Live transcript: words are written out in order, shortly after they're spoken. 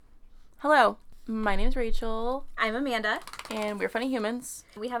Hello, my name is Rachel, I'm Amanda. and we're Funny Humans.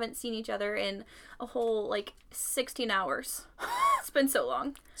 We haven't seen each other in a whole, 16 hours. It's been so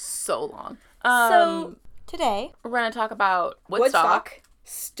long. So long. So, today, We're going to talk about Woodstock,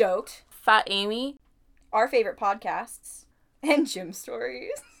 Stoked, Fat Amy. our favorite podcasts, and gym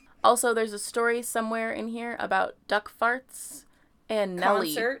stories. Also, there's a story somewhere in here about duck farts and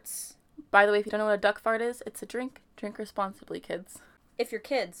Nelly. Concerts. By the way, if you don't know what a duck fart is, it's a drink. Drink responsibly, kids. If you're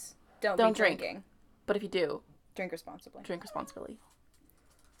kids, don't be drink. drinking. But if you do, Drink responsibly. drink responsibly.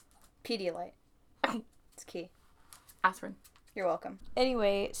 Pedialyte. It's key. Aspirin. You're welcome.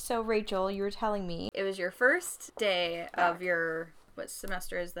 Anyway, so Rachel, you were telling me. It was your first day of your... What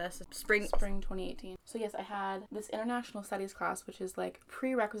semester is this? Spring 2018. So yes, I had this international studies class, which is like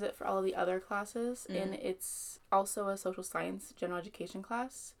prerequisite for all of the other classes, and it's also a social science general education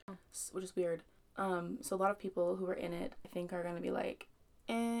class, which is weird. So a lot of people who are in it, I think, are going to be like,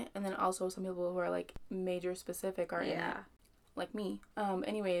 and then also some people who are like major specific are in it. Like me.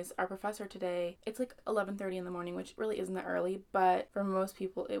 Anyways, our professor today, it's like 11:30 in the morning, which really isn't that early, but for most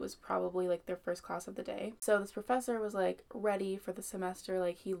people, it was probably like their first class of the day. So this professor was like ready for the semester,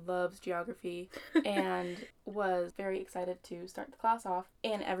 like he loves geography, and was very excited to start the class off,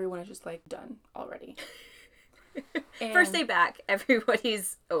 and everyone is just like done already. First day back,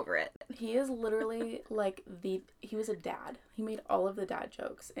 everybody's over it. He is literally like he was a dad. He made all of the dad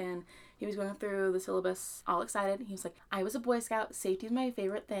jokes, and he was going through the syllabus all excited. He was like, I was a Boy Scout. Safety is my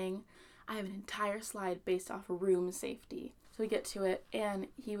favorite thing. I have an entire slide based off room safety. So we get to it, and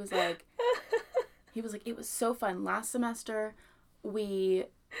he was like, it was so fun. Last semester, we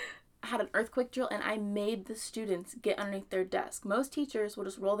had an earthquake drill, and I made the students get underneath their desk. Most teachers will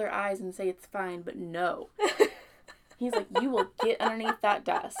just roll their eyes and say it's fine, but no. He's like, you will get underneath that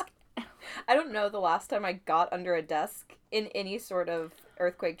desk. I don't know the last time I got under a desk in any sort of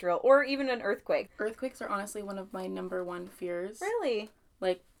earthquake drill, or even an earthquake. Earthquakes are honestly one of my number one fears. Really?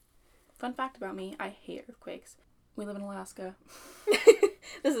 Like, fun fact about me, I hate earthquakes. We live in Alaska.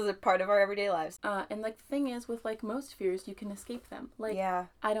 This is a part of our everyday lives. And like the thing is, with like most fears, you can escape them. Like, yeah.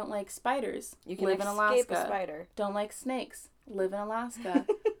 I don't like spiders. You can live in escape Alaska. a spider. Don't like snakes. Live in Alaska.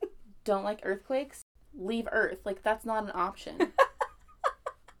 Don't like earthquakes. Leave Earth. Like, that's not an option.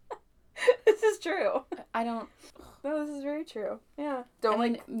 This is true. I don't... No, this is very true. Yeah.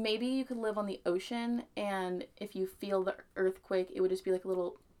 Maybe you could live on the ocean, and if you feel the earthquake, it would just be like a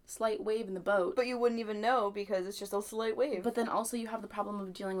little slight wave in the boat. But you wouldn't even know because it's just a slight wave. But then also you have the problem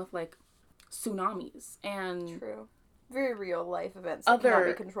of dealing with, like, tsunamis and... True. Very real life events that cannot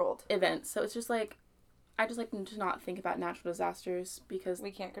be controlled. events. So it's just like... I just like to not think about natural disasters because...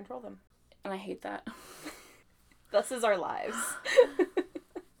 We can't control them. And I hate that. This is our lives.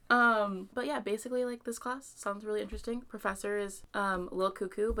 But yeah, basically, like, this class sounds really interesting. Professor is a little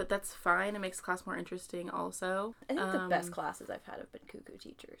cuckoo, but that's fine. It makes the class more interesting also. I think the best classes I've had have been cuckoo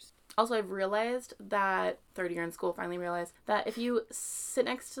teachers. Also, I've realized that, third year in school, finally realized that if you sit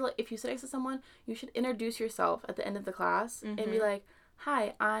next to someone, you should introduce yourself at the end of the class and be like,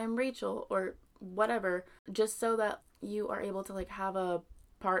 hi, I'm Rachel, or whatever, just so that you are able to, like, have a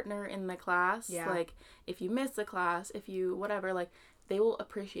partner in the class. Yeah. Like, if you miss the class, if you whatever, like, they will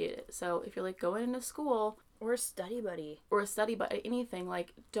appreciate it. So if you're like going into school Or a study buddy. anything,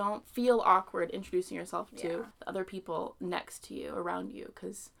 like, don't feel awkward introducing yourself to the other people next to you, around you,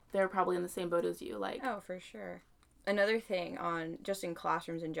 because they're probably in the same boat as you. Like, Oh, for sure. Another thing on just in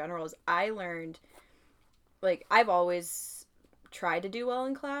classrooms in general is I learned, like, I've always tried to do well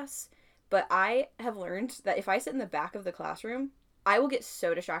in class, but I have learned that if I sit in the back of the classroom, I will get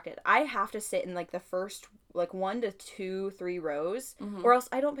so distracted. I have to sit in, like, the first, like, 1 to 2, 3 rows, or else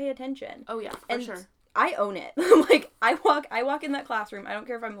I don't pay attention. oh yeah, for sure. I own it. Like, I walk in that classroom. I don't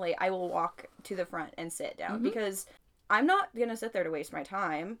care if I'm late. I will walk to the front and sit down because I'm not gonna sit there to waste my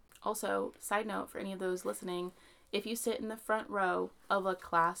time. Also, side note for any of those listening, if you sit in the front row of a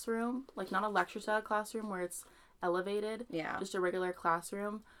classroom, like, not a lecture style classroom where it's elevated, just a regular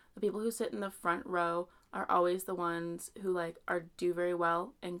classroom, the people who sit in the front row are always the ones who, like, do very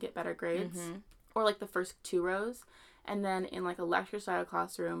well and get better grades. Or, like, the first 2 rows. And then in, like, a lecture style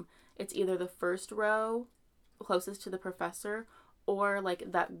classroom, it's either the first row closest to the professor or,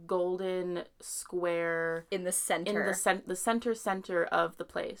 like, that golden square In the center. in the center of the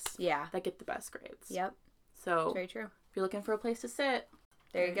place. Yeah. That get the best grades. Yep. So Very true. if you're looking for a place to sit,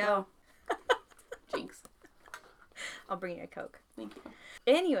 There you go. Jinx. I'll bring you a Coke. Thank you.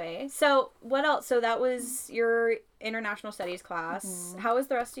 Anyway, so what else? So that was your international studies class. How was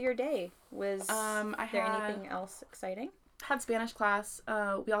the rest of your day? Was there anything else exciting? Had Spanish class.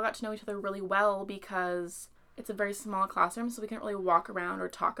 We all got to know each other really well because it's a very small classroom, so we couldn't really walk around or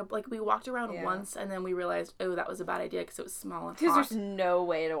talk. Like, we walked around once, and then we realized, oh, that was a bad idea because it was small and hot. Because there's no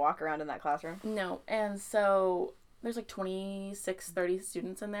way to walk around in that classroom. No, and so there's like 26, 30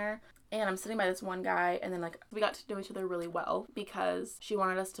 students in there. And I'm sitting by this one guy, and then, like, we got to know each other really well because she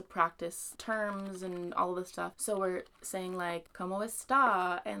wanted us to practice terms and all of this stuff. So we're saying, like, como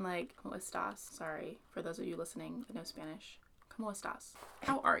está? And, like, como estás? Sorry, for those of you listening that know Spanish. Como estás?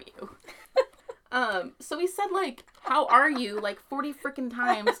 How are you? So we said, like, how are you, like, 40 freaking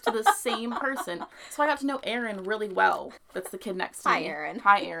times to the same person. So I got to know Aaron really well. That's the kid next to me. Hi, Aaron.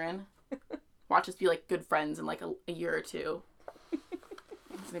 Hi, Aaron. Watch us be, like, good friends in, like, a year or two.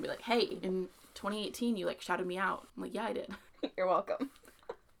 He's gonna be like, hey, in 2018, you, like, shouted me out. I'm like, yeah, I did. You're welcome.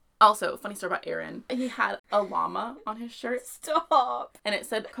 Also, funny story about Aaron. He had a llama on his shirt. Stop. And it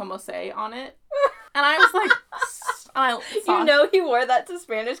said, como se on it. And I was like, you know he wore that to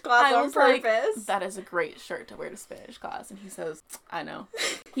Spanish class on purpose. Like, that is a great shirt to wear to Spanish class. And he says, I know.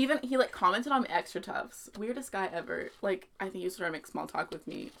 He like, commented on Extra Toughs. Weirdest guy ever. Like, I think he was trying to make small talk with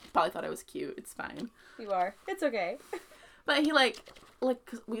me. Probably thought I was cute. It's fine. You are. It's okay. But he, like,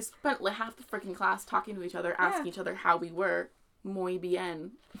 cause we spent like half the freaking class talking to each other, asking each other how we were. Muy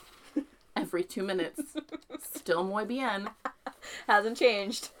bien. Every 2 minutes. Still muy bien. Hasn't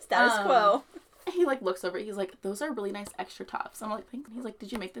changed. Status quo. He, like, looks over. He's like, those are really nice Extra Toughs. I'm like, thanks. He's like,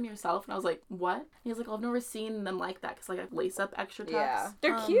 did you make them yourself? And I was like, what? And he's like, well, I've never seen them like that. Because, like, I lace up Extra Toughs. Yeah.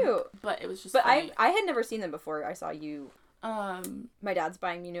 They're cute. But it was just But funny. I had never seen them before I saw you. My dad's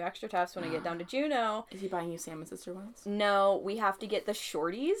buying me new Extra Toughs when I get down to Juneau. Is he buying you Sam and Sister ones? No, we have to get the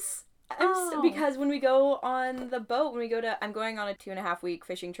shorties. Oh. Because when we go on the boat, I'm going on a 2.5 week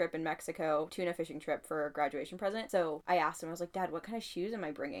fishing trip in Mexico, tuna fishing trip for a graduation present. So I asked him, I was like, Dad, what kind of shoes am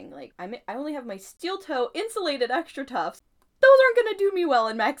I bringing? Like, I only have my steel toe insulated Extra Toughs. Those aren't gonna do me well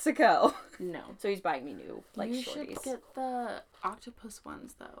in Mexico. No. So he's buying me new, like, you shorties. You should get the octopus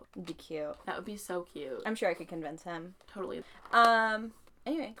ones, though. It'd be cute. That would be so cute. I'm sure I could convince him. Totally.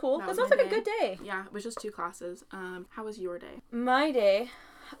 Anyway, cool. That sounds my like a day. good day. Yeah, it was just 2 classes. How was your day? My day,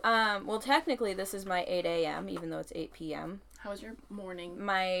 well, technically this is my 8 a.m., even though it's 8 p.m. How was your morning?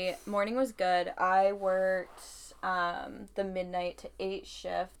 My morning was good. I worked the midnight to 8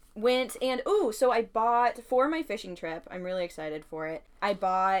 shift. So I bought, for my fishing trip, I'm really excited for it, I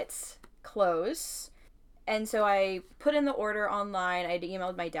bought clothes. And so I put in the order online. I had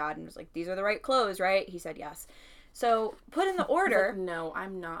emailed my dad and was like, these are the right clothes, right? He said yes. So put in the order. Like, no,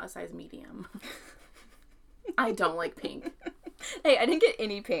 I'm not a size medium. I don't like pink. Hey, I didn't get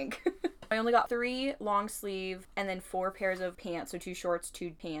any pink. I only got 3 long sleeve and then 4 pairs of pants. So 2 shorts,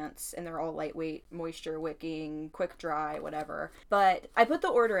 2 pants, and they're all lightweight, moisture wicking, quick dry, whatever. But I put the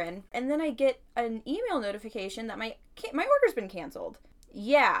order in, and then I get an email notification that my order's been canceled.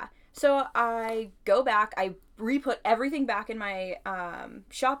 Yeah. So I go back, I re-put everything back in my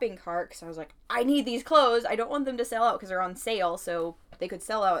shopping cart because I was like, I need these clothes. I don't want them to sell out because they're on sale, so they could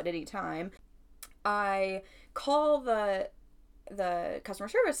sell out at any time. I call the customer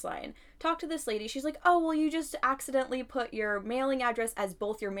service line, talk to this lady. She's like, oh, well, you just accidentally put your mailing address as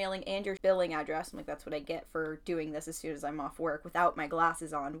both your mailing and your billing address. I'm like, that's what I get for doing this as soon as I'm off work without my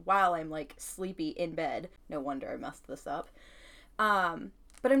glasses on while I'm, like, sleepy in bed. No wonder I messed this up.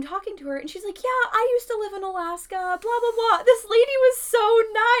 But I'm talking to her, and she's like, yeah, I used to live in Alaska, blah, blah, blah. This lady was so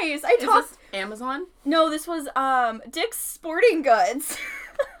nice. Is this Amazon? No, this was, Dick's Sporting Goods.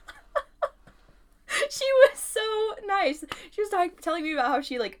 She was so nice. She was telling me about how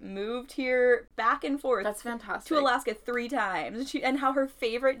she, like, moved here back and forth. That's fantastic. To Alaska 3 times. And how her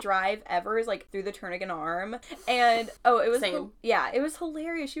favorite drive ever is, like, through the Turnagain Arm. And, it was... Same. It was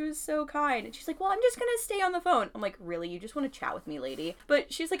hilarious. She was so kind. And she's like, well, I'm just gonna stay on the phone. I'm like, really? You just want to chat with me, lady?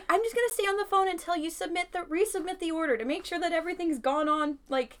 But she's like, I'm just gonna stay on the phone until you resubmit the order to make sure that everything's gone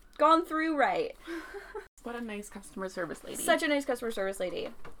through right. What a nice customer service lady. Such a nice customer service lady.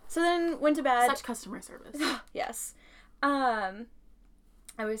 So then went to bed. Such customer service. Yes. I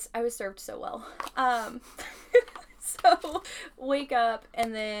was served so well. So wake up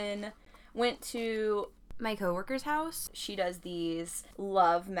and then went to my coworker's house. She does these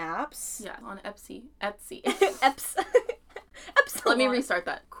love maps. Yeah, on Etsy. Epsilon. Let me restart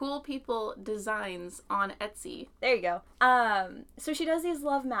that. Cool People Designs on Etsy. There you go. So she does these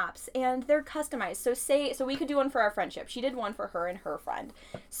love maps, and they're customized. So we could do one for our friendship. She did one for her and her friend.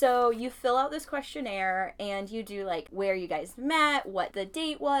 So you fill out this questionnaire, and you do, like, where you guys met, what the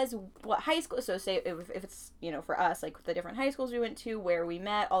date was, what high school. So say if it's, for us, like, the different high schools we went to, where we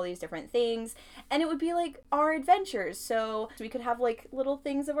met, all these different things. And it would be, like, our adventures. So we could have, like, little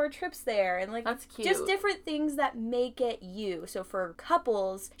things of our trips there, and, like, that's cute. Just different things that make it you. do. So for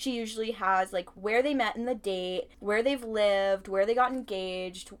couples, she usually has like where they met in the date, where they've lived, where they got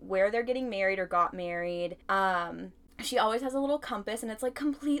engaged, where they're getting married or got married. She always has a little compass, and it's like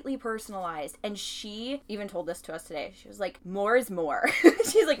completely personalized. And she even told this to us today. She was like, more is more.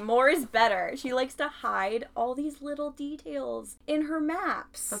 She's like, more is better. She likes to hide all these little details in her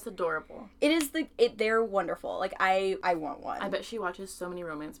maps. That's adorable. They're wonderful. Like I want one. I bet she watches so many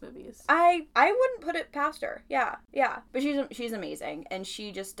romance movies. I wouldn't put it past her. Yeah. But she's amazing, and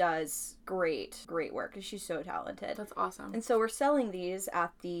she just does great work. She's so talented. That's awesome. And so we're selling these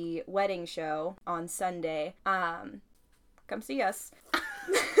at the wedding show on Sunday. Come see us.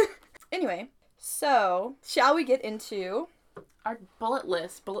 Anyway, so shall we get into our bullet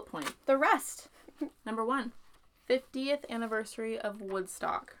point? The rest. Number 1, 50th anniversary of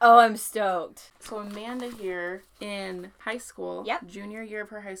Woodstock. Oh, I'm stoked. So Amanda here in high school, Yep. junior year of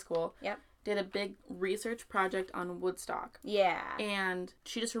her high school, Yep. did a big research project on Woodstock. Yeah. And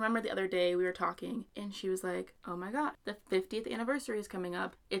she just remembered the other day we were talking, and she was like, oh my god, the 50th anniversary is coming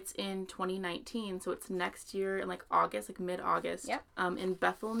up. It's in 2019, so it's next year in like August, like mid-August. Yep. In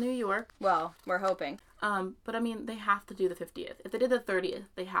Bethel, New York. Well, we're hoping. But I mean, they have to do the 50th. If they did the 30th,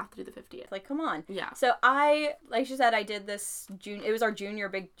 they have to do the 50th. Like, come on. Yeah. So like she said, I did this it was our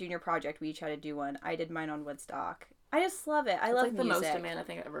big junior project. We each had to do one. I did mine on Woodstock. I just love it. I love like the music. most Amanda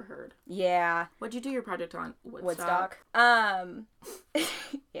thing I've ever heard. Yeah. What'd you do your project on? Woodstock.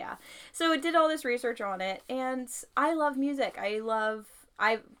 Yeah. So it did all this research on it, and I love music.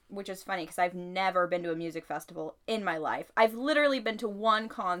 Which is funny because I've never been to a music festival in my life. I've literally been to one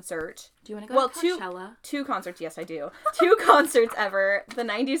concert. Do you want to go to Coachella? Two concerts. Yes, I do. 2 concerts ever. The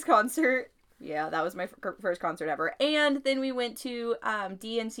 90s concert. Yeah, that was my first concert ever. And then we went to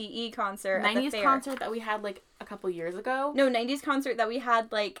DNCE concert 90s at the fair. concert that we had like a couple years ago? No, 90s concert that we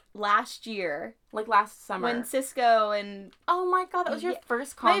had like last year. Like last summer. When Cisco and... Oh my god, that was your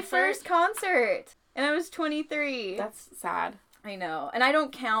first concert? My first concert! And I was 23. That's sad. I know. And I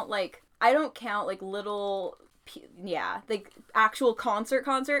don't count like little... Yeah, like actual concert.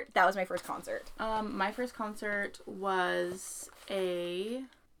 That was my first concert. My first concert was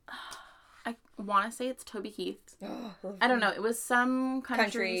I want to say it's Toby Keith. I don't know. It was some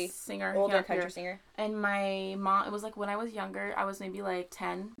country singer. Older country singer. And my mom, it was like when I was younger, I was maybe like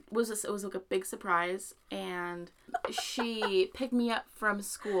 10. It was like a big surprise. And she picked me up from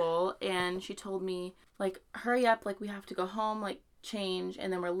school and she told me, like, hurry up, like, we have to go home, like, change,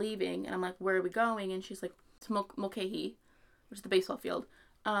 and then we're leaving. And I'm like, where are we going? And she's like, to Mulcahy, which is the baseball field.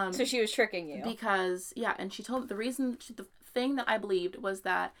 So she was tricking you. Because, yeah, and she told me the thing that I believed was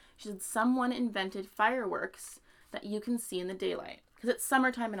that she said someone invented fireworks that you can see in the daylight. Because it's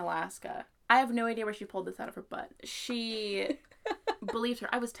summertime in Alaska. I have no idea where she pulled this out of her butt. She believed her.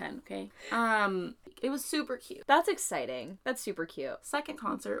 I was 10, okay? It was super cute. That's exciting. That's super cute. Second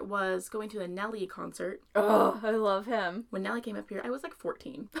concert was going to a Nelly concert. Oh, I love him. When Nelly came up here, I was like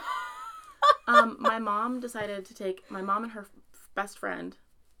 14. My mom and her best friend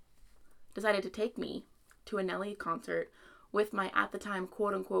decided to take me to a Nelly concert with my, at the time,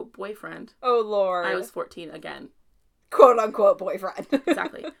 quote-unquote boyfriend. Oh, Lord. I was 14 again. Quote-unquote boyfriend.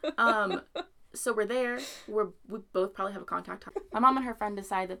 Exactly. So we're there. We both probably have a contact. My mom and her friend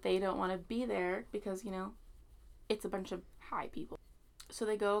decide that they don't want to be there because, you know, it's a bunch of high people. So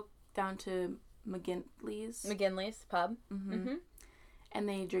they go down to McGinley's pub. Mm-hmm. Mm-hmm. And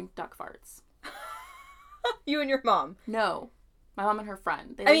they drink duck farts. You and your mom? No. My mom and her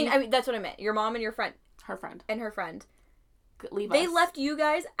friend. I mean, that's what I meant. Your mom and your friend. Her friend. And her friend. They left you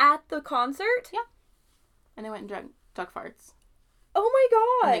guys at the concert? Yeah. And they went and drank duck farts. Oh my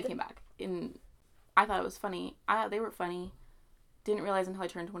god. And they came back. And I thought it was funny. They were funny. Didn't realize until I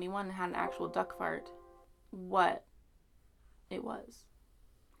turned 21 and had an actual duck fart what it was.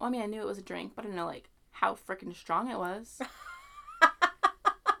 Well, I mean, I knew it was a drink, but I didn't know, like, how freaking strong it was.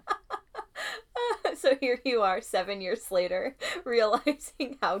 So here you are, 7 years later,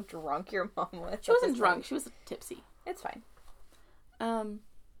 realizing how drunk your mom was. She wasn't drunk. She was tipsy. It's fine.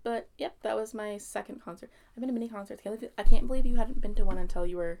 But, yep, that was my second concert. I've been to many concerts. I can't believe you hadn't been to one until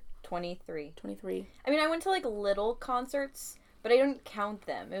you were... 23. 23. I mean, I went to, like, little concerts, but I didn't count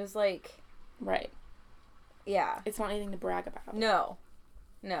them. It was, like... Right. Yeah. It's not anything to brag about. No.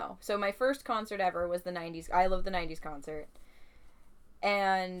 So my first concert ever was the 90s. I love the 90s concert.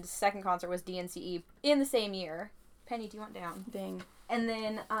 And second concert was DNCE in the same year. Penny, do you want down? Dang. And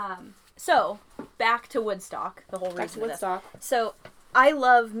then, so, back to Woodstock. The whole reason Back to Woodstock. So, I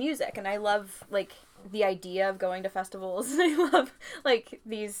love music, and I love, like, the idea of going to festivals. I love, like,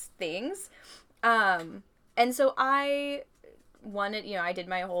 these things. And so I wanted, I did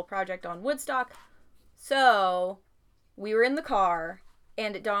my whole project on Woodstock. So, we were in the car,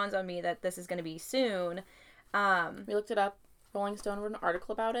 and it dawns on me that this is going to be soon. We looked it up. Rolling Stone wrote an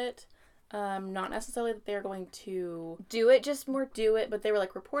article about it. Not necessarily that they're going to do it, just more do it, but they were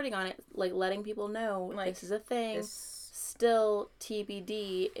like reporting on it, like letting people know like, this is a thing. Still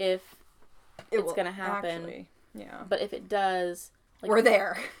TBD if it's going to happen. Actually, yeah. But if it does, like, we're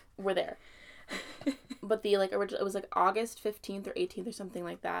there. We're there. But the like original, it was like August 15th or 18th or something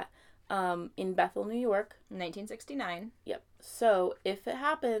like that. In Bethel, New York. 1969. Yep. So if it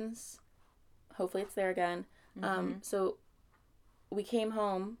happens, hopefully it's there again. So we came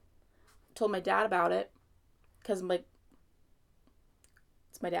home, told my dad about it, because I'm like,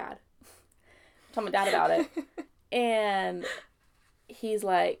 it's my dad. Told my dad about it. And he's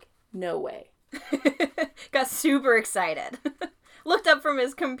like, no way. Got super excited. Looked up from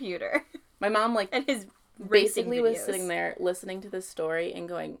his computer. My mom, like, and his basically was sitting there listening to this story and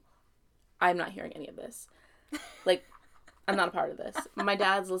going, I'm not hearing any of this. Like, I'm not a part of this. My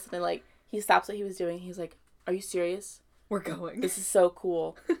dad's listening, like, he stops what he was doing. He's like, are you serious? We're going. This is so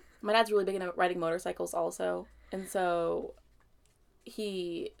cool. My dad's really big into riding motorcycles also. And so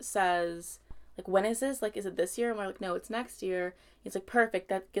he says, like, when is this? Like, is it this year? And we're like, no, it's next year. He's like, perfect.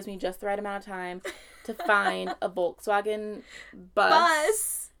 That gives me just the right amount of time to find a Volkswagen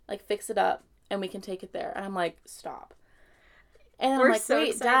bus. Like, fix it up, and we can take it there. And I'm like, stop. And I'm like,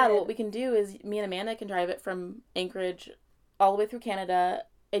 wait, Dad, what we can do is me and Amanda can drive it from Anchorage all the way through Canada,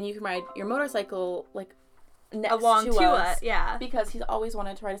 and you can ride your motorcycle, like, next along to us. Yeah. Because he's always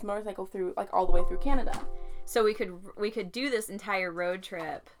wanted to ride his motorcycle through, like, all the way through Canada. So we could do this entire road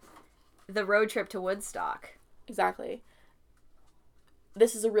trip, the road trip to Woodstock. Exactly.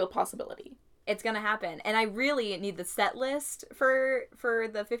 This is a real possibility. It's gonna happen, and I really need the set list for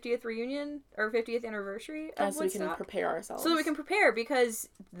the 50th reunion or 50th anniversary of so Woodstock. we can prepare ourselves. So that we can prepare, because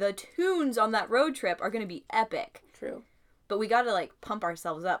the tunes on that road trip are gonna be epic. True. But we gotta, like, pump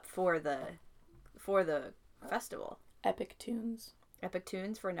ourselves up for the festival. Epic tunes. Epic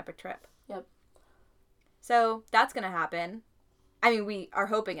tunes for an epic trip. Yep. So that's gonna happen. I mean, we are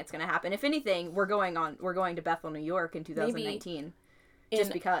hoping it's gonna happen. If anything, we're going to Bethel, New York in 2019.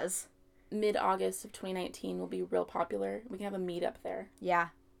 Just because. Mid-August of 2019 will be real popular. We can have a meetup there. Yeah.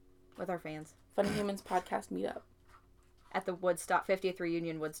 With our fans. Funny Humans podcast meetup. At the Woodstock, 50th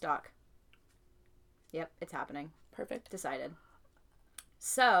reunion Woodstock. Yep, it's happening. Perfect. Decided.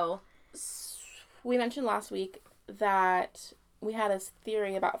 So, we mentioned last week that we had this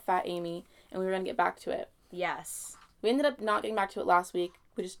theory about Fat Amy, and we were going to get back to it. Yes. We ended up not getting back to it last week.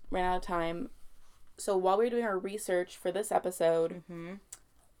 We just ran out of time. So while we were doing our research for this episode,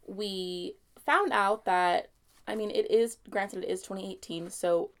 we found out that, I mean, it is 2018,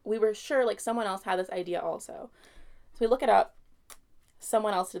 so we were sure, like, someone else had this idea also. So we look it up.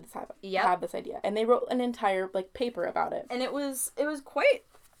 Someone else did have this idea. And they wrote an entire, like, paper about it. And it was quite,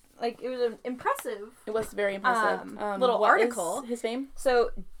 like, it was impressive. It was very impressive. Little article. Is his name? So,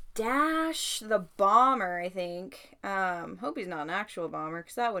 Dash the Bomber, I think. Hope he's not an actual bomber,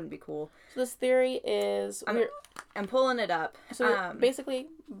 because that wouldn't be cool. So this theory is... I'm pulling it up. So basically,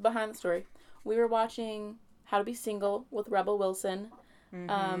 behind the story, we were watching How to Be Single with Rebel Wilson.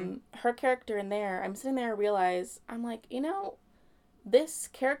 Her character in there, I'm sitting there and realize, I'm like, you know, this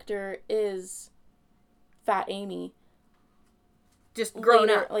character is Fat Amy. Just grown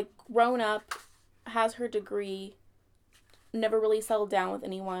Later, up. Like, grown up, has her degree, never really settled down with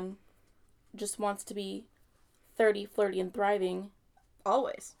anyone, just wants to be 30, flirty, and thriving.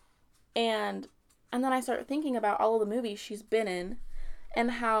 Always. And then I start thinking about all of the movies she's been in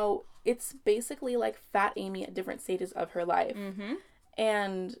and how it's basically like Fat Amy at different stages of her life.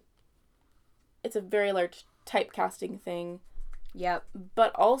 And it's a very large typecasting thing. Yep.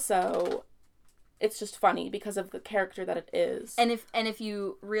 But also, it's just funny because of the character that it is. And if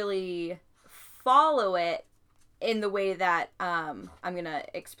you really follow it in the way that I'm going to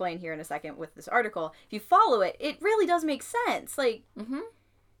explain here in a second with this article, if you follow it, it really does make sense. Like,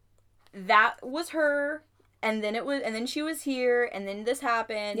 that was her, and then she was here, and then this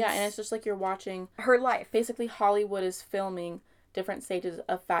happened. Yeah, and it's just like you're watching her life. Basically, Hollywood is filming different stages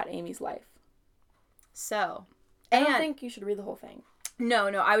of Fat Amy's life. So, I don't think you should read the whole thing. No,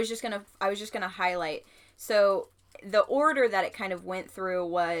 I was just gonna highlight. So the order that it kind of went through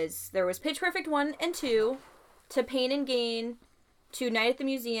was, there was Pitch Perfect 1 and 2, to Pain and Gain, to Night at the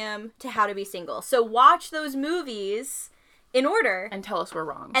Museum, to How to Be Single. So watch those movies in order. And tell us we're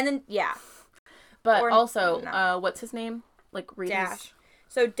wrong. And then, yeah. But also, what's his name? Like, read Dash.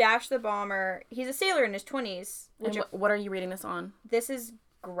 So Dash the Bomber, he's a sailor in his 20s. What are you reading this on? This is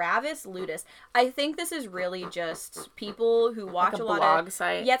Gravis Ludus. I think this is really just people who watch Like a lot blog of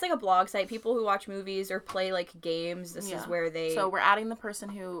site. Yeah, it's like a blog site. People who watch movies or play like games. This is where they. So we're adding the person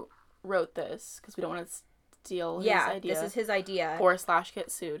who wrote this because we don't want to steal his idea. This is his idea. Or /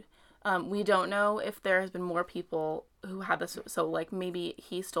 get sued. We don't know if there has been more people who had this. So like maybe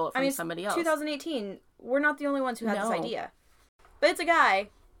he stole it from somebody else. 2018. We're not the only ones who had this idea. But it's a guy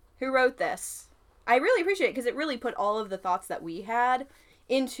who wrote this. I really appreciate it because it really put all of the thoughts that we had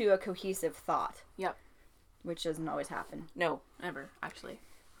into a cohesive thought. Yep. Which doesn't always happen. No, never, actually.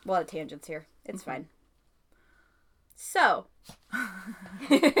 A lot of tangents here. It's fine. So.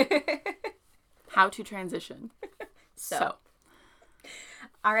 How to transition. So.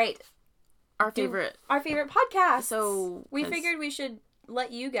 All right. Our favorite podcast. So. We figured we should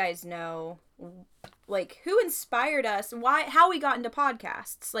let you guys know, like, who inspired us, how we got into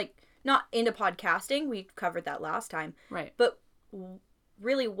podcasts. Like, not into podcasting. We covered that last time. Right. But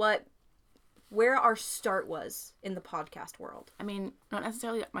really where our start was in the podcast world. I mean, not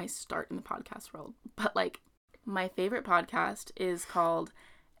necessarily my start in the podcast world, but like my favorite podcast is called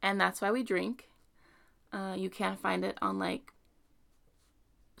And That's Why We Drink. You can find it on like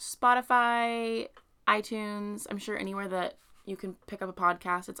Spotify, iTunes. I'm sure anywhere that you can pick up a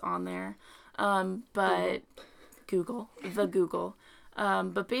podcast, it's on there. But Google.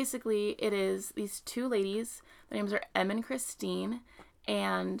 But basically it is these two ladies. Their names are Em and Christine.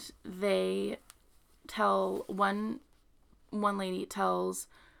 And they tell one lady tells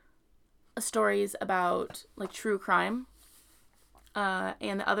stories about like true crime,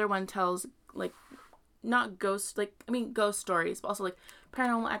 and the other one tells like not ghost stories, but also like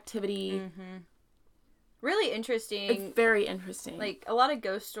paranormal activity. Mm-hmm. Really interesting. It's very interesting. Like a lot of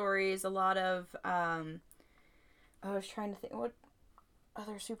ghost stories, a lot of I was trying to think what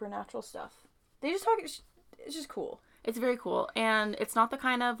other supernatural stuff. They just talk. It's just cool. It's very cool. And it's not the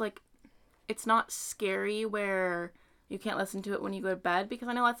kind of, like, it's not scary where you can't listen to it when you go to bed. Because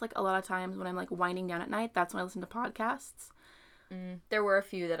I know that's, like, a lot of times when I'm, like, winding down at night, that's when I listen to podcasts. There were a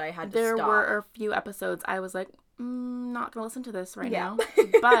few that I had to stop. There were a few episodes I was like, not going to listen to this right now.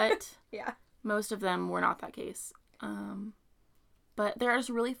 But most of them were not that case. But they're just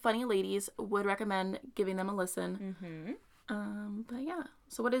really funny ladies. Would recommend giving them a listen. Mm-hmm. But yeah.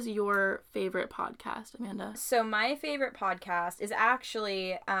 So what is your favorite podcast, Amanda? So my favorite podcast is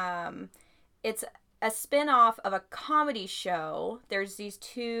actually, it's a spin-off of a comedy show. There's these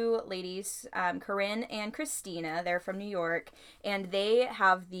two ladies, Corinne and Christina. They're from New York, and they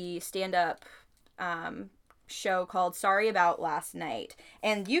have the stand-up, show called Sorry About Last Night.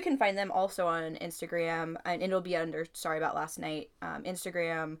 And you can find them also on Instagram, and it'll be under Sorry About Last Night,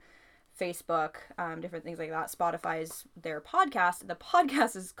 Instagram, Facebook, different things like that. Spotify's their podcast. The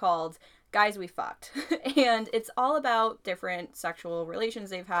podcast is called Guys We Fucked. And it's all about different sexual relations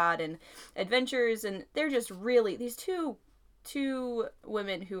they've had and adventures. And they're just really, these two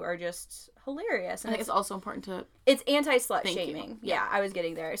women who are just hilarious. And I think it's also important to... It's anti-slut shaming. Yeah, I was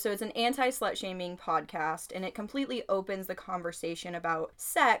getting there. So it's an anti-slut shaming podcast, and it completely opens the conversation about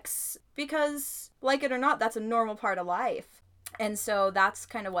sex because, like it or not, that's a normal part of life. And so that's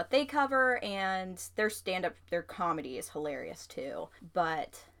kind of what they cover, and their stand-up, their comedy is hilarious too.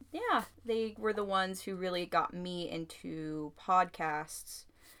 But yeah, they were the ones who really got me into podcasts.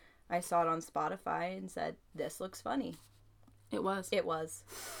 I saw it on Spotify and said, this looks funny. It was.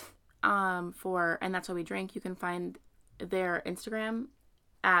 And That's Why We Drink, you can find their Instagram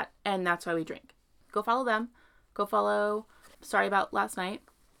at And That's Why We Drink. Go follow them. Go follow Sorry About Last Night.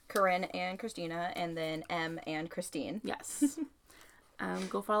 Corinne and Christina, and then Em and Christine. Yes.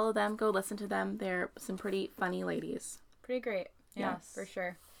 Go follow them. Go listen to them. They're some pretty funny ladies. Pretty great. Yeah, yes. For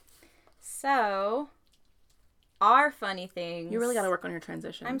sure. So, our funny things... You really got to work on your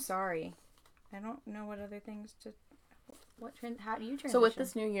transition. I'm sorry. I don't know what other things to... How do you transition? So with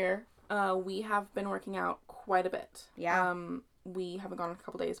this new year, we have been working out quite a bit. Yeah. We haven't gone in a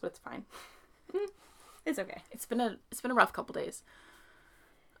couple days, but it's fine. It's okay. It's been a rough couple days.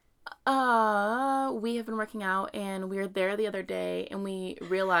 We have been working out, and we were there the other day, and we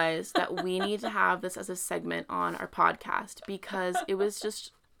realized that we need to have this as a segment on our podcast because it was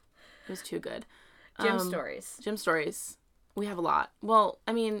too good. Gym stories. We have a lot. Well,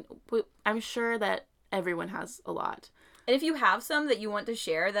 I mean, I'm sure that everyone has a lot. And if you have some that you want to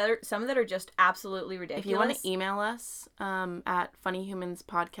share, some that are just absolutely ridiculous. If you want to email us at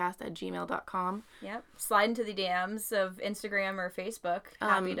funnyhumanspodcast@gmail.com. Yep. Slide into the DMs of Instagram or Facebook.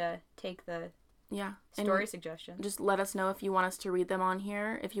 Happy to take the story suggestions. Just let us know if you want us to read them on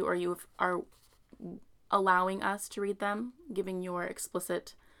here. If you are allowing us to read them, giving your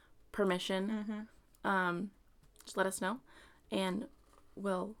explicit permission. Mm-hmm. Just let us know. And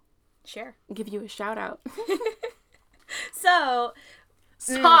will Share. give you a shout out. So,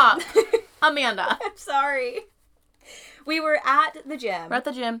 Stop! Amanda. I'm sorry. We were at the gym. We're at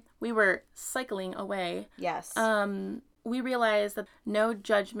the gym. We were cycling away. Yes. We realized that no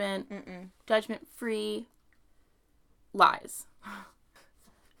judgment, judgment-free lies.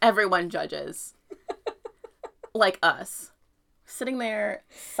 Everyone judges. Like us. Sitting there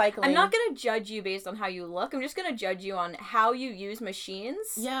cycling. I'm not going to judge you based on how you look. I'm just going to judge you on how you use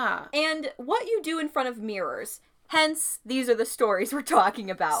machines. Yeah. And what you do in front of mirrors. Hence, these are the stories we're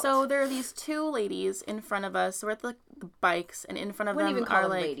talking about. So there are these two ladies in front of us. We're at the bikes, and in front of them Wouldn't even call are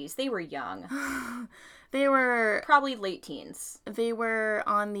them like ladies. They were young. they were Probably late teens. They were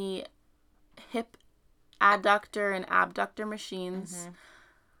on the hip adductor and abductor machines.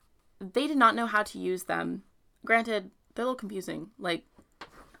 They did not know how to use them. Granted, they're a little confusing. Like,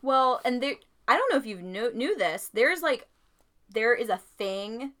 well, and there, I don't know if you knew this. There is a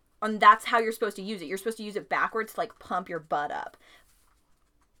thing, and that's how you're supposed to use it. You're supposed to use it backwards to like pump your butt up.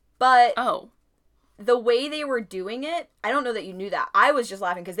 But the way they were doing it, I don't know that you knew that. I was just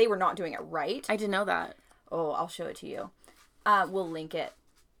laughing because they were not doing it right. I didn't know that. Oh, I'll show it to you. We'll link it.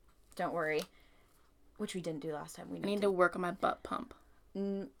 Don't worry. Which we didn't do last time. I need to work on my butt pump.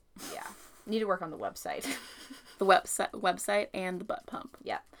 Yeah. Need to work on the website. The website and the butt pump.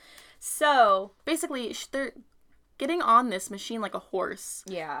 Yeah. So basically, they're getting on this machine like a horse.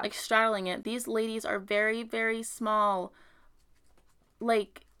 Yeah. Like straddling it. These ladies are very, very small.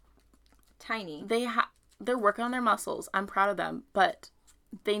 Like tiny. They're working on their muscles. I'm proud of them, but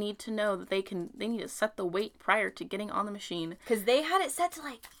they need to know that they need to set the weight prior to getting on the machine. Because they had it set to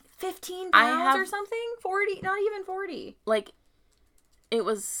like 15 pounds or something? 40? Not even 40. Like, it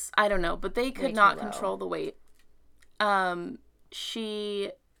was, I don't know, but they could not control the weight.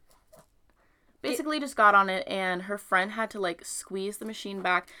 She basically just got on it, and her friend had to, like, squeeze the machine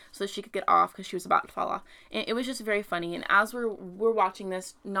back so that she could get off because she was about to fall off. And it was just very funny. And as we're watching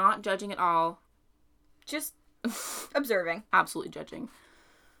this, not judging at all. Just observing. Absolutely judging.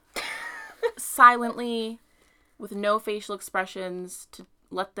 Silently, with no facial expressions to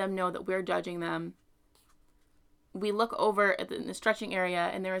let them know that we're judging them. We look over at the stretching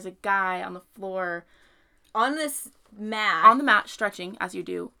area, and there is a guy on the floor. On this mat. On the mat, stretching, as you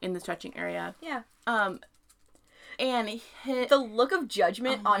do in the stretching area. Yeah. And the look of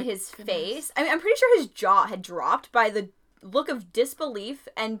judgment on his face. I mean, I'm pretty sure his jaw had dropped by the look of disbelief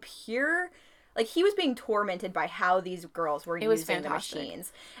and pure... Like, he was being tormented by how these girls were using the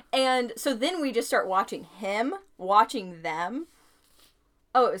machines. And so then we just start watching him, watching them.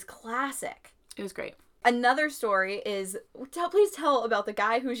 Oh, it was classic. It was great. Another story is, please tell about the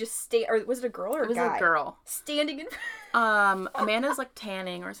guy who's just or was it a girl or a guy? It was a girl. Standing in Amanda's like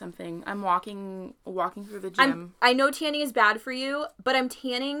tanning or something. I'm walking through the gym. I know tanning is bad for you, but I'm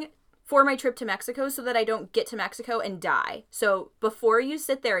tanning for my trip to Mexico so that I don't get to Mexico and die. So before you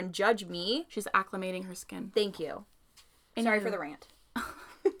sit there and judge me. She's acclimating her skin. Thank you. Sorry for the rant.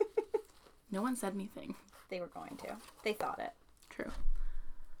 No one said anything. They were going to. They thought it. True.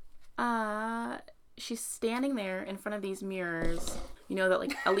 She's standing there in front of these mirrors. You know that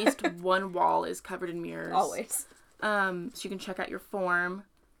like at least one wall is covered in mirrors. Always. So you can check out your form,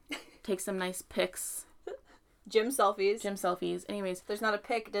 take some nice pics. Gym selfies. Anyways. There's not a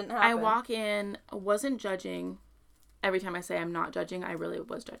pic, didn't happen. I walk in, wasn't judging. Every time I say I'm not judging, I really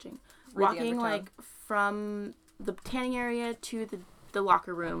was judging. Walking like from the tanning area to the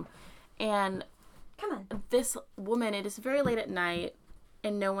locker room. And come on. This woman, it is very late at night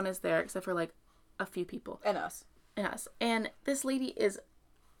and no one is there except for like a few people. And us. And this lady is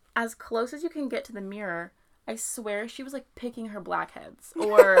as close as you can get to the mirror. I swear she was like picking her blackheads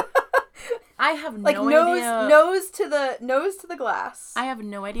or I have no idea. Nose to the glass. I have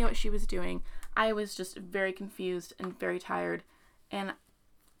no idea what she was doing. I was just very confused and very tired. And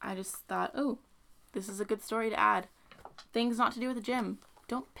I just thought, oh, this is a good story to add. Things not to do with the gym.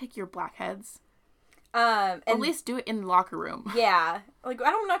 Don't pick your blackheads. And at least do it in the locker room. Yeah. Like,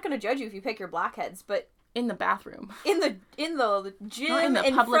 I'm not going to judge you if you pick your blackheads, but... In the bathroom. In the gym,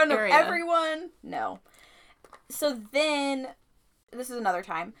 in public front area. Of everyone. No. So then, this is another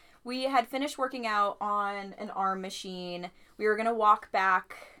time. We had finished working out on an arm machine. We were going to walk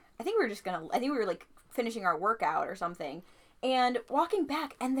back. I think we were like finishing our workout or something. And walking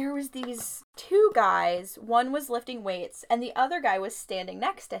back, and there was these two guys. One was lifting weights, and the other guy was standing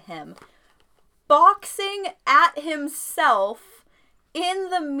next to him, boxing at himself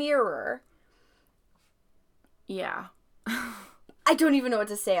in the mirror. Yeah. I don't even know what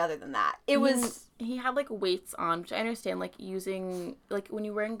to say other than that. He had like weights on, which I understand, like using, like when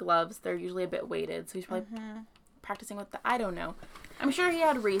you're wearing gloves, they're usually a bit weighted, so he's probably practicing with I don't know. I'm sure he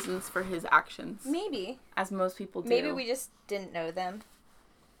had reasons for his actions. Maybe. As most people do. Maybe we just didn't know them.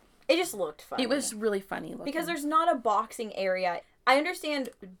 It just looked funny. It was really funny looking. Because there's not a boxing area. I understand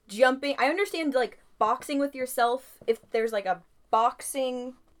jumping. I understand, like, boxing with yourself if there's, like, a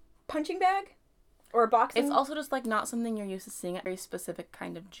boxing punching bag. Or a boxing... It's also just, like, not something you're used to seeing at a very specific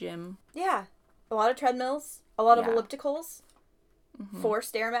kind of gym. Yeah. A lot of treadmills. A lot of ellipticals. 4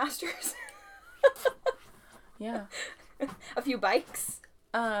 Stairmasters. Yeah. A few bikes.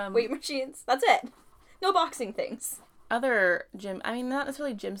 Weight machines. That's it. No boxing things. Other gym, I mean, not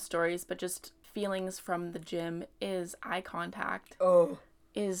necessarily gym stories, but just feelings from the gym is eye contact. Oh.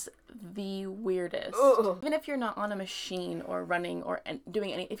 Is the weirdest. Ugh. Even if you're not on a machine or running or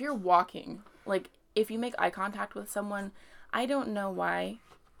doing any, if you're walking, like, if you make eye contact with someone, I don't know why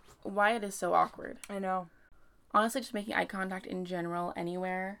it is so awkward. I know. Honestly, just making eye contact in general,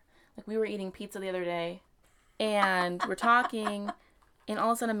 anywhere. Like, we were eating pizza the other day, and we're talking, and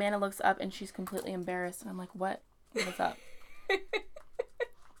all of a sudden Amanda looks up, and she's completely embarrassed, and I'm like, what? What's up?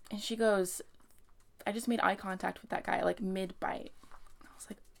 And she goes, I just made eye contact with that guy, like, mid-bite. I was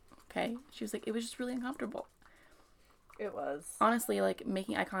like, okay. She was like, it was just really uncomfortable. It was. Honestly, like,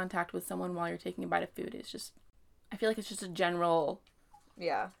 making eye contact with someone while you're taking a bite of food is just, I feel like it's just a general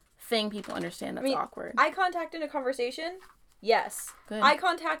thing people understand that's awkward. Eye contact in a conversation? Yes. Good. Eye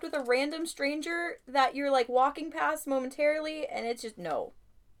contact with a random stranger that you're, like, walking past momentarily, and it's just no.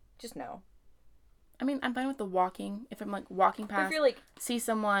 Just no. I mean, I'm fine with the walking. If I'm, like, walking past, If you're, like... see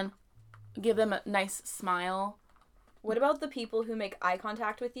someone, give them a nice smile. What about the people who make eye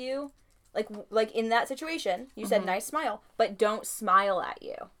contact with you? Like in that situation, you said nice smile, but don't smile at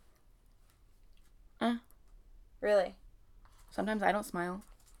you. Really? Sometimes I don't smile.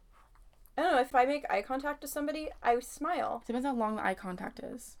 I don't know. If I make eye contact with somebody, I smile. Depends how long the eye contact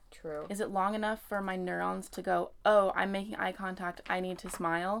is. True. Is it long enough for my neurons to go, oh, I'm making eye contact, I need to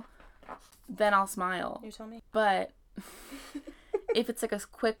smile? Then I'll smile. You tell me. But if it's like a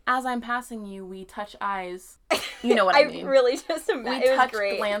quick, as I'm passing you, we touch eyes. You know what I mean. I really just imagine. We touch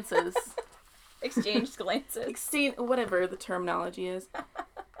glances. Exchanged glances. Whatever the terminology is.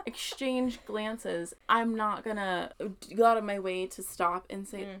 Exchange glances. I'm not gonna go out of my way to stop and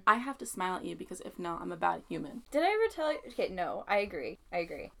say, I have to smile at you because if not, I'm a bad human. Did I ever tell you? Okay, no, I agree.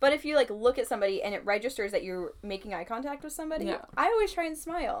 But if you, like, look at somebody and it registers that you're making eye contact with somebody, I always try and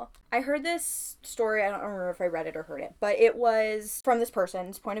smile. I heard this story, I don't remember if I read it or heard it, but it was from this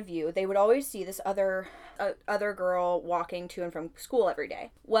person's point of view. They would always see this other girl walking to and from school every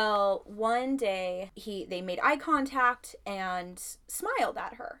day. Well, one day, they made eye contact and smiled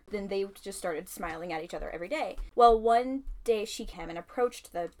at her. Then they just started smiling at each other every day. Well, one day she came and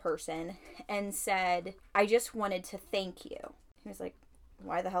approached the person and said, I just wanted to thank you. He was like,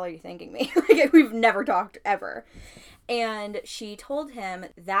 why the hell are you thanking me? Like, we've never talked ever. And she told him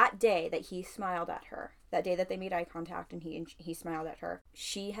that day that he smiled at her, that day that they made eye contact and he smiled at her,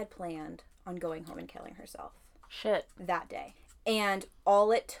 she had planned on going home and killing herself. Shit. That day. And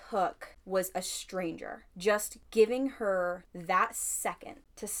all it took was a stranger just giving her that second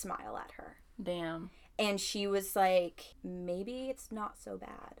to smile at her. Damn. And she was like, maybe it's not so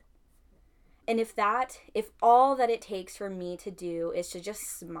bad. And if all that it takes for me to do is to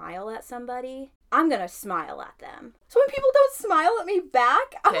just smile at somebody, I'm gonna smile at them. So when people don't smile at me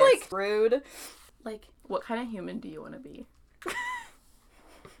back, I'm like, rude. Like, what kind of human do you want to be?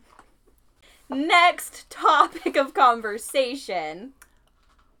 Next topic of conversation.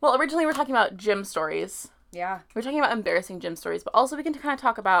 Well, originally we're talking about gym stories. Yeah. We're talking about embarrassing gym stories, but also we can kind of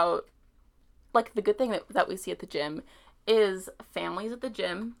talk about, like, the good thing that we see at the gym is families at the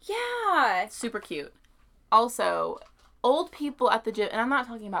gym. Yeah. Super cute. Also, old people at the gym, and I'm not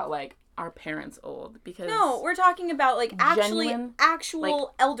talking about, like, our parents old, because... No, we're talking about, like, actual like,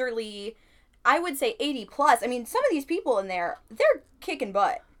 elderly, I would say 80 plus. I mean, some of these people in there, they're kicking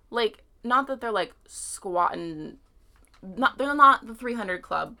butt. Like, not that they're, like, squatting... They're not the 300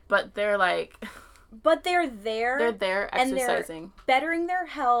 Club, but they're, like... But they're there. They're there exercising. And they're bettering their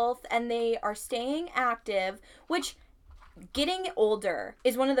health, and they are staying active, which getting older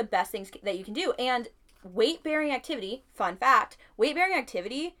is one of the best things that you can do. And weight-bearing activity, fun fact, weight-bearing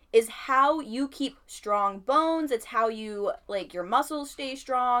activity is how you keep strong bones. It's how you, like, your muscles stay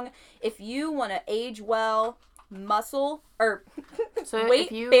strong. If you want to age well, so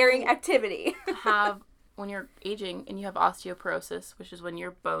weight-bearing activity. When you're aging and you have osteoporosis, which is when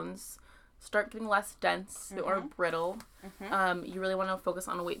your bones start getting less dense or brittle, you really want to focus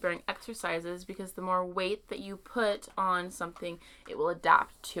on weight-bearing exercises, because the more weight that you put on something, it will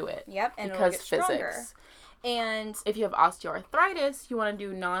adapt to it. Yep, and because it'll get stronger. Physics. And If you have osteoarthritis, you want to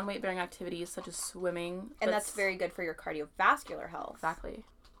do non-weight bearing activities such as swimming. and that's very good for your cardiovascular health. Exactly.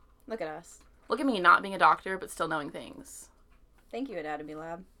 Look at us. Look at me not being a doctor, but still knowing things. Thank you, Anatomy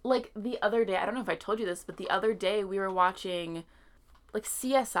Lab. Like, the other day, I don't know if I told you this, but the other day we were watching, like,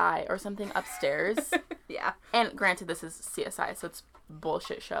 CSI or something upstairs. Yeah. And granted, this is CSI, so it's a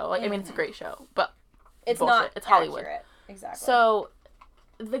bullshit show. Like, I mean, it's a great show, but It's bullshit. not It's Hollywood. accurate. Exactly. So,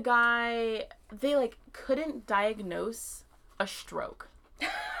 the guy, they, like, couldn't diagnose a stroke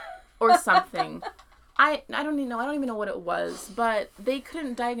or something. I don't even know. I don't even know what it was, but they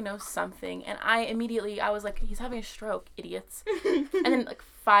couldn't diagnose something, and I was like, he's having a stroke, idiots. And then, like,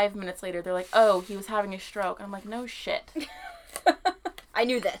 5 minutes later, they're like, oh, he was having a stroke. And I'm like, no shit. I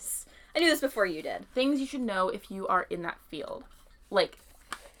knew this. I knew this before you did. Things you should know if you are in that field. Like,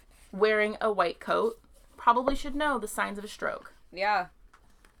 wearing a white coat, probably should know the signs of a stroke. Yeah.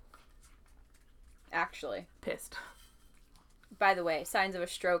 Actually. Pissed. By the way, signs of a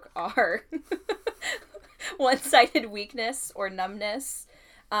stroke are one-sided weakness or numbness,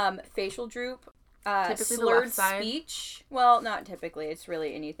 facial droop, Typically the slurred left side. speech. Well, not typically. It's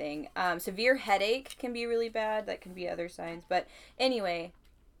really anything. Severe headache can be really bad. That can be other signs. But anyway,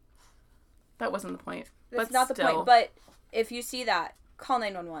 That wasn't the point. that's But not the still. point. But if you see that, call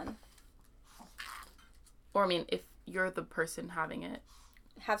 911. Or, I mean, if you're the person having it,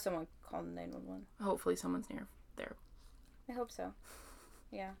 Have someone call 911. hopefully someone's near there. I hope so.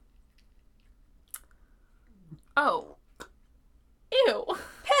 Yeah. Oh. Ew.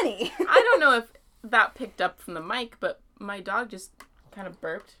 Penny! I don't know if that picked up from the mic, but my dog just kind of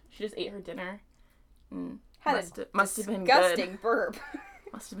burped. She just ate her dinner. And Had must have been disgusting good. burp.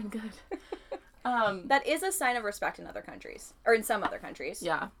 Must have been good. That is a sign of respect in other countries. Or in some other countries.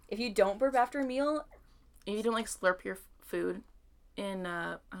 Yeah. If you don't burp after a meal, If you don't, like, slurp your food in,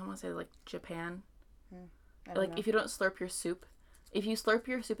 I don't want to say, like, Japan. I don't Like, know. if you don't slurp your soup. If you slurp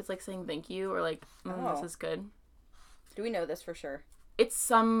your soup, it's like saying thank you or, like, Oh. this is good. Do we know this for sure? It's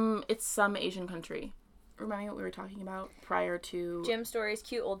some Asian country. Remind me what we were talking about prior to... Gym stories,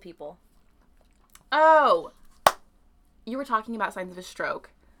 cute old people. Oh! You were talking about signs of a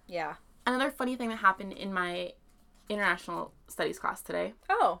stroke. Yeah. Another funny thing that happened in my international studies class today.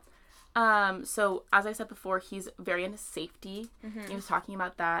 Oh. So as I said before, he's very into safety. Mm-hmm. He was talking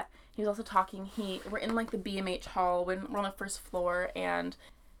about that. He was also talking, we're in like the BMH hall, we're on the first floor, and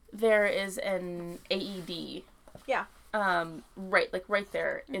there is an AED. Yeah. Right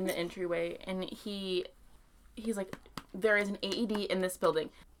there in the entryway, and he's like, there is an AED in this building.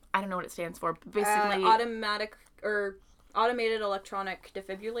 I don't know what it stands for, but basically... automated electronic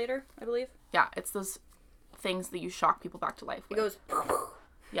defibrillator, I believe. Yeah, it's those things that you shock people back to life It with. goes...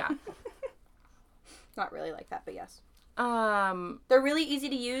 Yeah. Not really like that, but yes. Um, They're really easy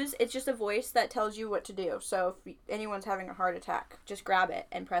to use. It's just a voice that tells you what to do. So if anyone's having a heart attack, just grab it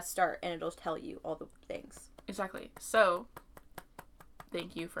and press start, and it'll tell you all the things. exactly. So,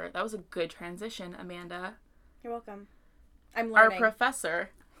 thank you for... That was a good transition, Amanda. You're welcome. I'm Our learning. professor...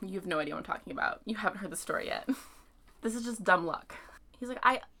 You have no idea what I'm talking about. You haven't heard the story yet. This is just dumb luck. He's like,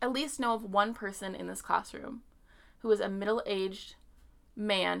 I at least know of one person in this classroom who is a middle-aged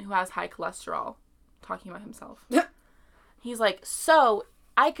man who has high cholesterol. Talking about himself. He's like, so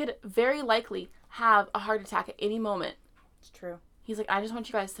I could very likely have a heart attack at any moment. It's true. He's like, I just want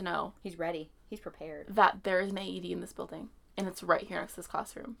you guys to know He's ready. He's prepared. that there is an AED in this building, and it's right here next to this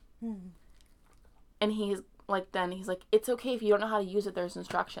classroom. And he's like, it's okay if you don't know how to use it, there's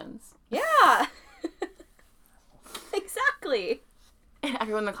instructions. Yeah! Exactly. And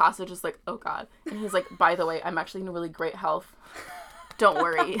everyone in the class is just like, oh god. And he's like, by the way, I'm actually in really great health. Don't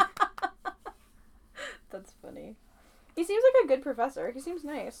worry. That's funny. He seems like a good professor. He seems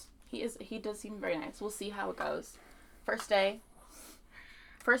nice. He does seem very nice. We'll see how it goes. First day.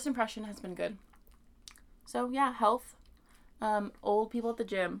 First impression has been good. So yeah, health. Old people at the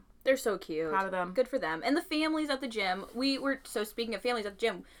gym. They're so cute. Proud of them. Good for them. And the families at the gym. Speaking of families at the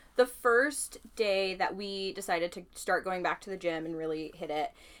gym, the first day that we decided to start going back to the gym and really hit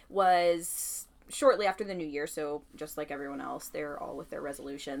it was shortly after the new year. So just like everyone else, they're all with their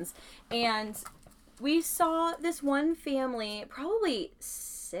resolutions. And we saw this one family, probably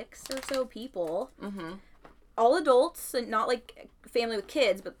 6 or so people, all adults, and not like family with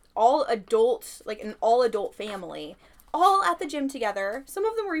kids, but all adults, like an all adult family, all at the gym together. Some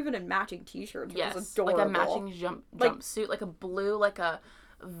of them were even in matching t-shirts, which was Yes, adorable. like a matching jumpsuit, like a blue, like a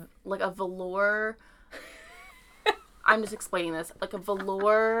velour. I'm just explaining this, like a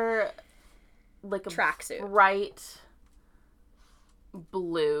velour, like a tracksuit, bright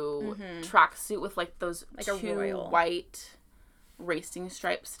blue tracksuit with like those like a two royal white racing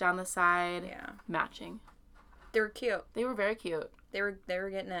stripes down the side. Yeah. Matching. They were cute. They were very cute. They were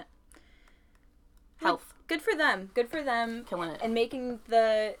getting it. Health. Like, good for them. Good for them. Killing it. And making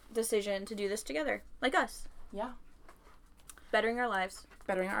the decision to do this together. Like us. Yeah. Bettering our lives.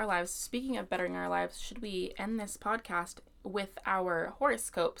 Bettering our lives. Speaking of bettering our lives, should we end this podcast with our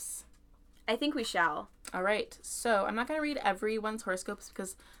horoscopes? I think we shall. All right. So I'm not going to read everyone's horoscopes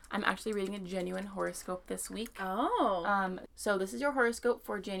because I'm actually reading a genuine horoscope this week. Oh. So this is your horoscope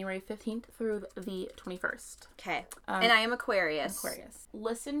for January 15th through the 21st. Okay. And I am Aquarius. Aquarius.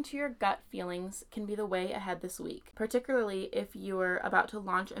 Listen to your gut feelings can be the way ahead this week, particularly if you're about to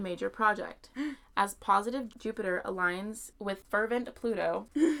launch a major project. As positive Jupiter aligns with fervent Pluto.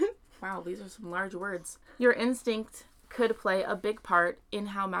 Wow, these are some large words. Your instinct could play a big part in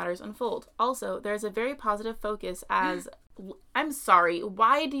how matters unfold. Also, there's a very positive focus as... I'm sorry,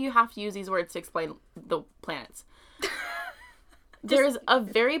 why do you have to use these words to explain the planets? There's a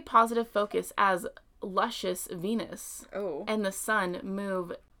very positive focus as luscious Venus and the Sun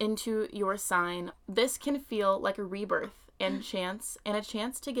move into your sign. This can feel like a rebirth and a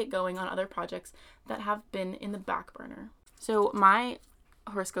chance to get going on other projects that have been in the back burner. So my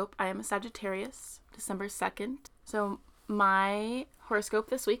horoscope, I am a Sagittarius, December 2nd. So my horoscope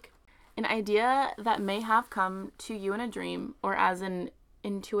this week, an idea that may have come to you in a dream or as an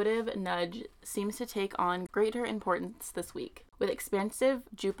intuitive nudge seems to take on greater importance this week. With expansive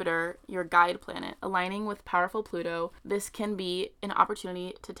Jupiter, your guide planet, aligning with powerful Pluto, this can be an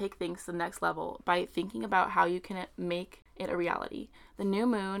opportunity to take things to the next level by thinking about how you can make it a reality. The new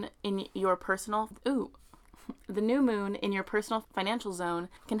moon in your personal financial zone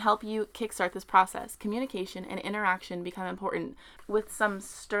can help you kickstart this process. Communication and interaction become important, with some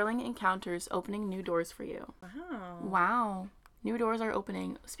sterling encounters opening new doors for you. Wow. New doors are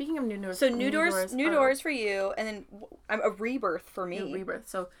opening. Speaking of new doors, so new doors for you, and then I'm a rebirth for me. A rebirth.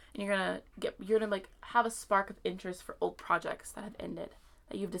 So and you're gonna like have a spark of interest for old projects that have ended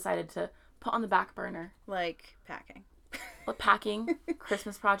that you've decided to put on the back burner, like packing. Packing,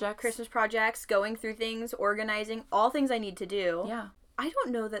 Christmas projects, going through things, organizing, all things I need to do. Yeah. I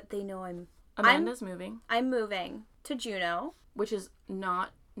don't know that they know Amanda's moving. I'm moving to Juneau, which is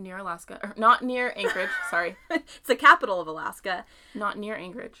not near Alaska, or not near Anchorage. Sorry. It's the capital of Alaska. Not near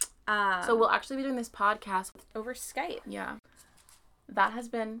Anchorage. So we'll actually be doing this podcast over Skype. Yeah. That has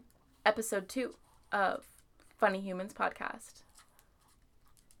been episode 2 of Funny Humans podcast.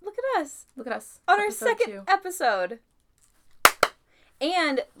 Look at us. On our second episode.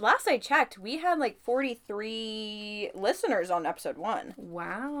 And last I checked, we had like 43 listeners on episode 1.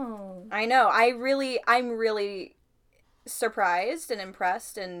 Wow. I know. I'm really surprised and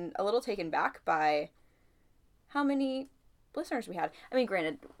impressed and a little taken back by how many listeners we had. I mean,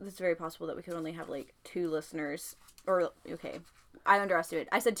 granted, it's very possible that we could only have like 2 listeners. Or, okay, I underestimated.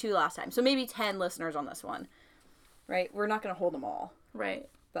 I said 2 last time. So maybe 10 listeners on this one. Right? We're not going to hold them all. Right.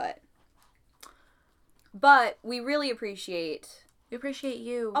 But we really appreciate... We appreciate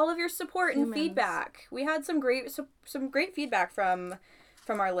you. All of your support and feedback. We had some great feedback from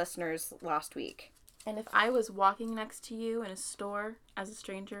our listeners last week. And if I was walking next to you in a store as a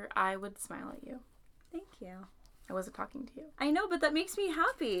stranger, I would smile at you. Thank you. I wasn't talking to you. I know, but that makes me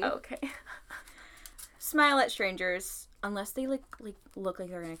happy. Oh, okay. Smile at strangers unless they look like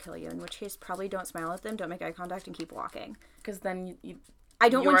they're going to kill you, in which case probably don't smile at them, don't make eye contact, and keep walking. Because then I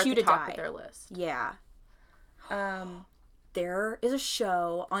don't want you to die. Of their list. Yeah. There is a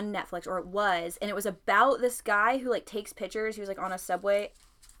show on Netflix, or it was, and it was about this guy who, like, takes pictures. He was, like, on a subway,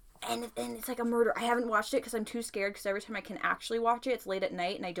 and it's, like, a murder. I haven't watched it because I'm too scared, because every time I can actually watch it, it's late at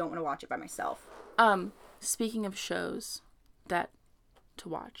night, and I don't want to watch it by myself. Speaking of shows to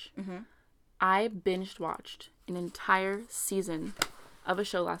watch, I watched an entire season of a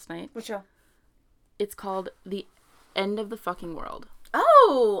show last night. What show? It's called The End of the Fucking World.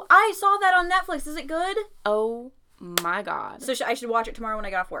 Oh, I saw that on Netflix. Is it good? Oh, my God. So I should watch it tomorrow when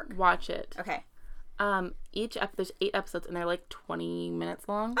I get off work. Watch it. Okay. There's 8 episodes and they're like 20 minutes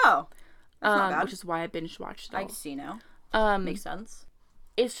long. Oh. That's not bad. Which is why I binge watched it all. I see now. Makes sense.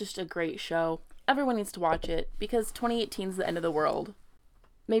 It's just a great show. Everyone needs to watch it because 2018 is the end of the world.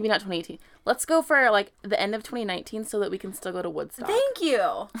 Maybe not 2018. Let's go for like the end of 2019 so that we can still go to Woodstock. Thank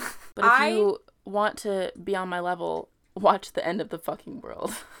you. But if you want to be on my level, watch The End of the Fucking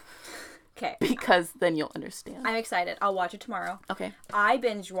World. Okay. Because then you'll understand. I'm excited. I'll watch it tomorrow. Okay. I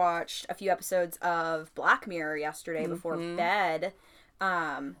binge watched a few episodes of Black Mirror yesterday before bed.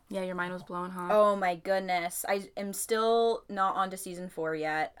 Yeah, your mind was blowing, huh? Oh my goodness. I am still not on to season 4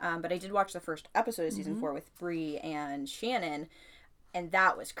 yet, but I did watch the first episode of season 4 with Bree and Shannon, and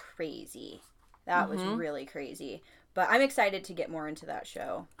that was crazy. That was really crazy. But I'm excited to get more into that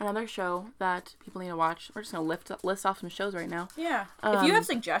show. Another show that people need to watch. We're just going to list off some shows right now. Yeah. If you have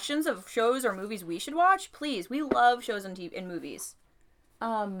suggestions of shows or movies we should watch, please. We love shows and movies.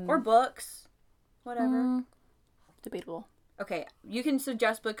 Or books. Whatever. Debatable. Okay, you can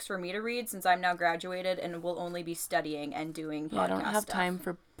suggest books for me to read since I'm now graduated and will only be studying and doing podcast I don't have stuff. time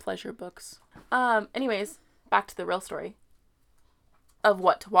for pleasure books. Anyways, back to the real story of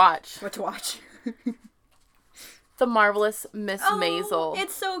what to watch. What to watch. The Marvelous Miss Maisel.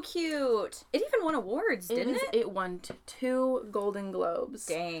 It's so cute. It even won awards, didn't it? It won 2 Golden Globes.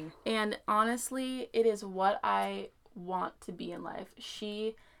 Dang. And honestly, it is what I want to be in life.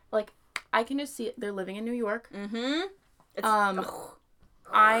 She, like, I can just see it. They're living in New York. Mm-hmm.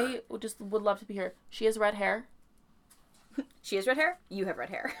 I just would love to be here. She has red hair. She has red hair. You have red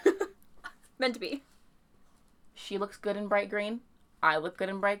hair. Meant to be. She looks good in bright green. I look good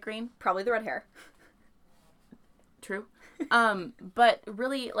in bright green. Probably the red hair. True. But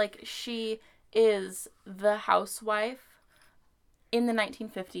really, like, she is the housewife in the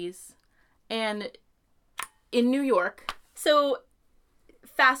 1950s and in New York. So,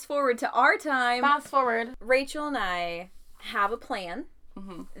 fast forward to our time. Fast forward. Rachel and I have a plan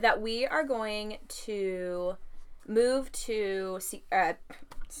that we are going to move to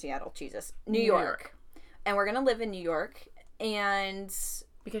Seattle, New York. And we're going to live in New York. And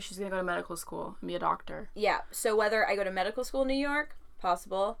because she's going to go to medical school and be a doctor. Yeah. So whether I go to medical school in New York,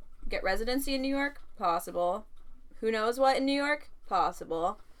 possible. Get residency in New York, possible. Who knows what in New York?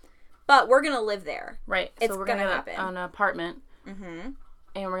 Possible. But we're going to live there. Right. It's so we're going to get happen. An apartment. Mm-hmm.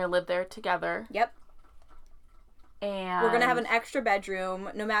 And we're going to live there together. Yep. And we're going to have an extra bedroom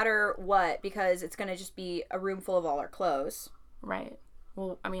no matter what because it's going to just be a room full of all our clothes. Right.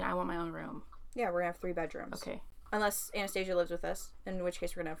 Well, I mean, I want my own room. Yeah, we're going to have 3 bedrooms. Okay. Unless Anastasia lives with us, in which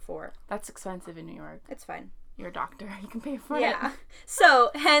case we're going to have 4. That's expensive in New York. It's fine. You're a doctor. You can pay for it. Yeah. So,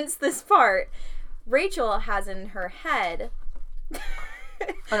 hence this part. Rachel has in her head...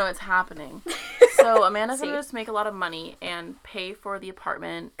 Oh, no, it's happening. So, Amanda's going to just make a lot of money and pay for the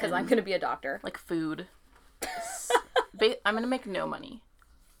apartment. Because I'm going to be a doctor. Like, food. I'm going to make no money.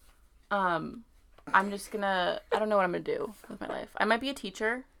 I'm just going to... I don't know what I'm going to do with my life. I might be a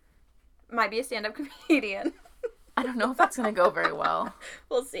teacher. Might be a stand-up comedian. I don't know if that's going to go very well.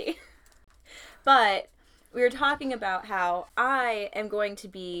 We'll see. But we were talking about how I am going to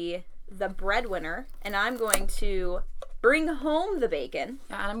be the breadwinner, and I'm going to bring home the bacon.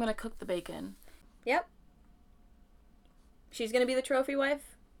 Yeah, and I'm going to cook the bacon. Yep. She's going to be the trophy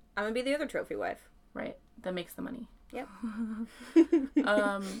wife. I'm going to be the other trophy wife. Right. That makes the money. Yep.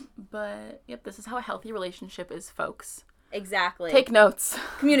 But, yep, this is how a healthy relationship is, folks. Exactly. Take notes.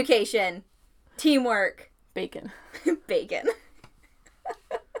 Communication. Teamwork. Bacon. Bacon.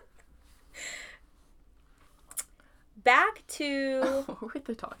 Back to What were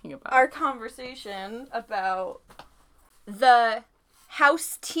they talking about? our conversation about the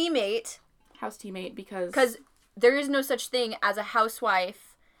house teammate. House teammate, because... Because there is no such thing as a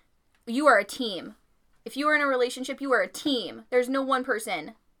housewife. You are a team. If you are in a relationship, you are a team. There's no one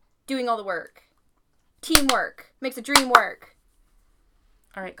person doing all the work. Teamwork makes a dream work.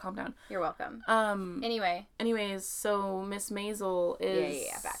 All right, calm down. You're welcome. Anyways, so Miss Maisel is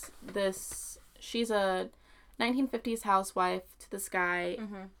back. She's a 1950s housewife to this guy.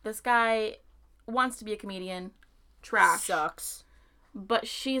 Mm-hmm. This guy wants to be a comedian. Trash. Sucks. But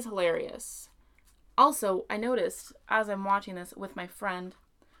she's hilarious. Also, I noticed as I'm watching this with my friend,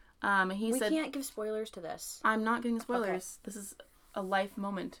 he said... We can't give spoilers to this. I'm not giving spoilers. Okay. This is a life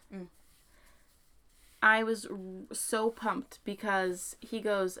moment. Mm. I was so pumped because he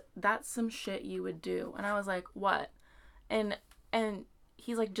goes, "That's some shit you would do." And I was like, "What?" And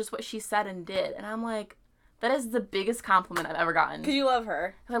he's like, "Just what she said and did." And I'm like, that is the biggest compliment I've ever gotten. Because you love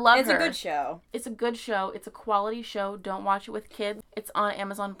her. I love her. It's a good show. It's a good show. It's a quality show. Don't watch it with kids. It's on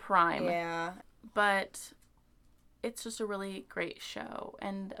Amazon Prime. Yeah. But it's just a really great show.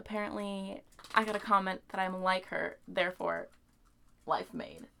 And apparently I got a comment that I'm like her. Therefore, life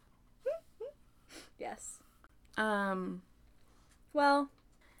made. Yes. Well,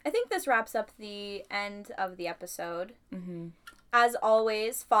 I think this wraps up the end of the episode. Mm-hmm. As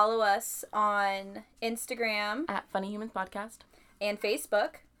always, follow us on Instagram at Funny Humans Podcast and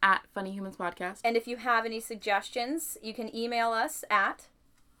Facebook at Funny Humans Podcast. And if you have any suggestions, you can email us at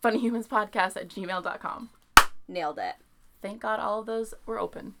funnyhumanspodcast@gmail.com. Nailed it. Thank God all of those were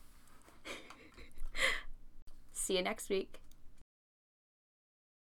open. See you next week.